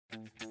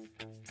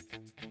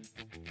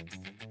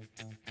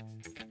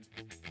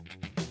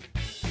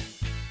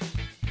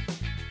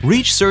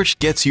ReachSearch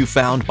gets you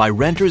found by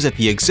renters at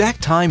the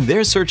exact time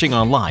they're searching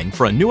online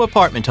for a new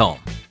apartment home.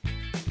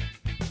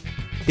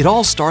 It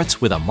all starts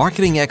with a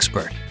marketing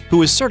expert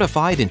who is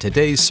certified in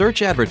today's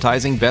search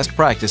advertising best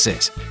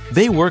practices.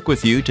 They work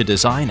with you to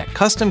design a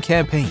custom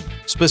campaign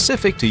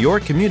specific to your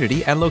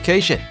community and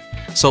location.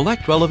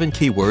 Select relevant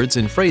keywords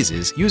and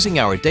phrases using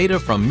our data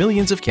from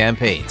millions of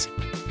campaigns.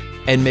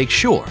 And make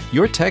sure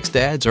your text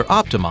ads are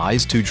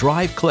optimized to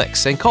drive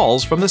clicks and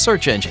calls from the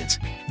search engines.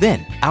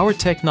 Then, our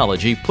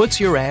technology puts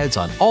your ads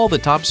on all the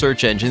top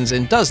search engines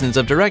and dozens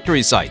of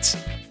directory sites.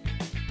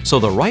 So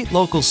the right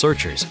local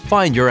searchers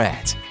find your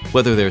ads,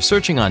 whether they're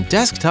searching on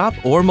desktop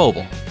or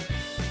mobile.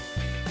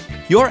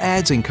 Your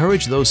ads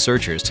encourage those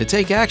searchers to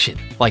take action,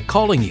 like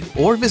calling you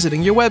or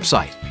visiting your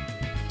website.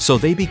 So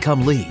they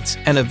become leads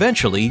and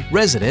eventually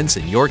residents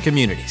in your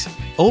communities.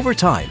 Over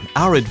time,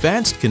 our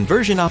advanced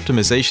conversion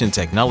optimization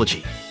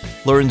technology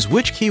learns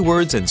which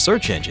keywords and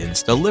search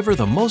engines deliver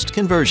the most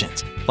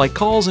conversions, like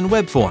calls and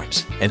web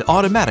forms, and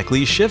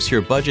automatically shifts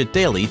your budget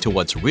daily to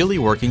what's really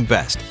working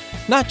best,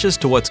 not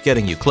just to what's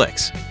getting you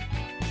clicks.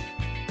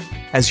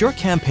 As your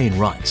campaign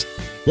runs,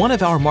 one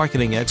of our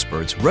marketing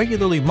experts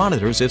regularly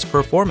monitors its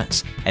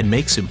performance and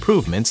makes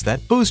improvements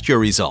that boost your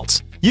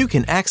results. You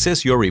can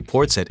access your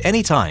reports at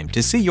any time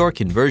to see your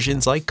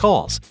conversions like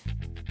calls,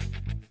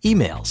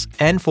 emails,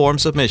 and form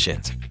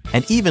submissions,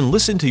 and even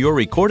listen to your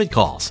recorded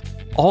calls.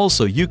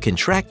 Also, you can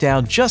track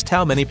down just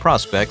how many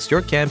prospects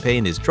your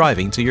campaign is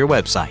driving to your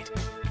website.